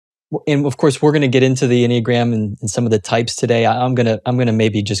And of course, we're going to get into the Enneagram and some of the types today. I'm gonna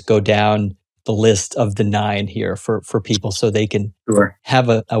maybe just go down the list of the 9 here for people so they can have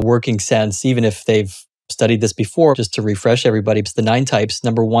a working sense, even if they've studied this before, just to refresh everybody. It's the 9 types.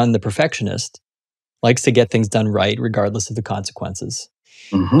 Number 1, the perfectionist, likes to get things done right, regardless of the consequences.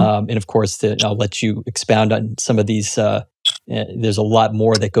 And of course, I'll let you expound on some of these. There's a lot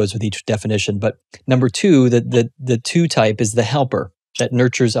more that goes with each definition. But number 2, the 2 type is the helper that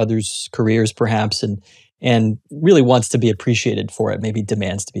nurtures others' careers, perhaps, and really wants to be appreciated for it, maybe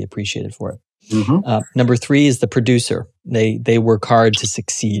demands to be appreciated for it. Number 3 is the producer. They work hard to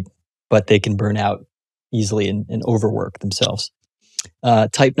succeed, but they can burn out easily and overwork themselves.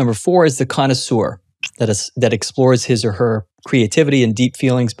 Type number 4 is the connoisseur that explores his or her creativity and deep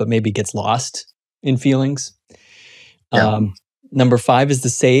feelings, but maybe gets lost in feelings. Number 5 is the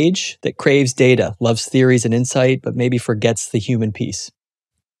sage that craves data, loves theories and insight, but maybe forgets the human piece.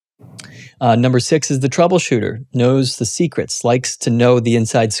 Number 6 is the troubleshooter, knows the secrets, likes to know the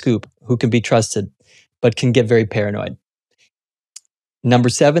inside scoop, who can be trusted, but can get very paranoid. Number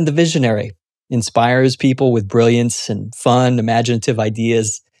 7, the visionary, inspires people with brilliance and fun, imaginative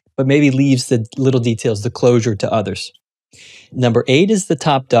ideas, but maybe leaves the little details, the closure, to others. Number 8 is the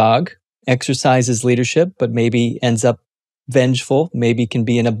top dog, exercises leadership, but maybe ends up vengeful, maybe can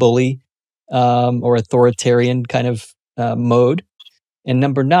be in a bully or authoritarian kind of mode. And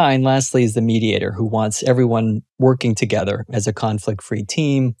number 9, lastly, is the mediator, who wants everyone working together as a conflict-free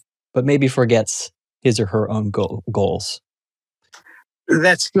team, but maybe forgets his or her own goals.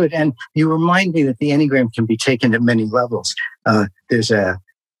 That's good. And you remind me that the Enneagram can be taken at many levels. There's an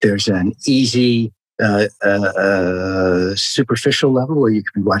easy, superficial level where you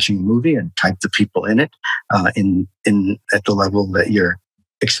can be watching a movie and type the people in it at the level that you're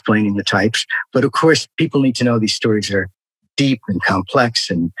explaining the types. But of course, people need to know these stories are deep and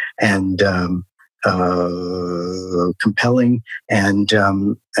complex and compelling and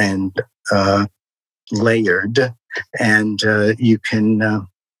layered, and you can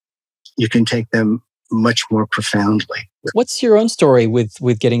take them much more profoundly. What's your own story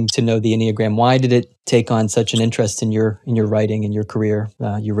with getting to know the Enneagram? Why did it take on such an interest in your writing and your career?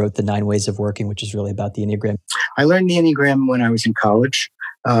 You wrote The 9 Ways of Working, which is really about the Enneagram. I learned the Enneagram when I was in college.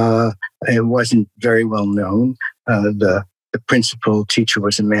 It wasn't very well known. The principal teacher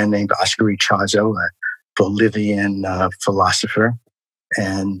was a man named Oscar Ichazo, a Bolivian philosopher,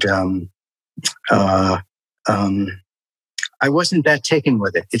 and I wasn't that taken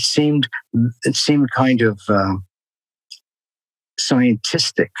with it. It seemed kind of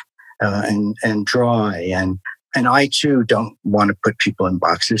scientific and dry, and I too don't want to put people in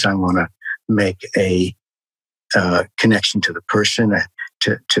boxes. I want to make a connection to the person,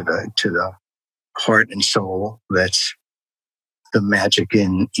 to the heart and soul. That's the magic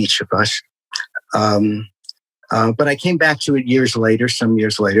in each of us. But I came back to it some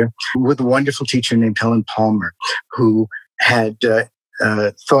years later, with a wonderful teacher named Helen Palmer, who had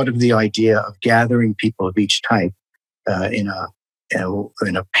thought of the idea of gathering people of each type in a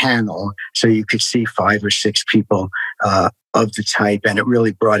panel, so you could see 5 or 6 people of the type, and it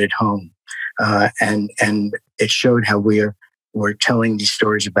really brought it home. And it showed how we're telling these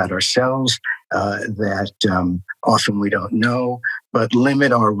stories about ourselves that often we don't know, but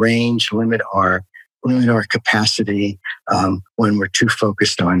limit our range, limit our capacity when we're too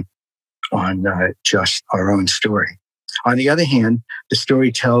focused on just our own story. On the other hand, the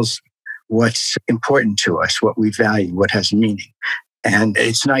story tells what's important to us, what we value, what has meaning. And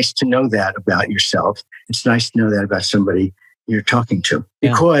it's nice to know that about yourself. It's nice to know that about somebody you're talking to,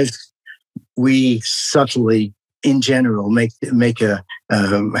 because we subtly, in general,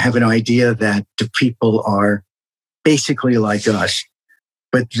 have an idea that the people are basically like us,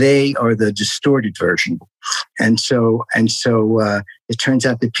 but they are the distorted version. And so it turns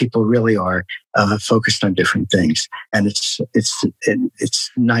out that people really are focused on different things. And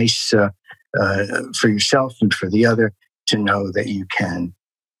it's nice for yourself and for the other to know that you can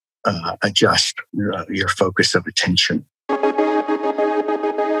adjust your focus of attention.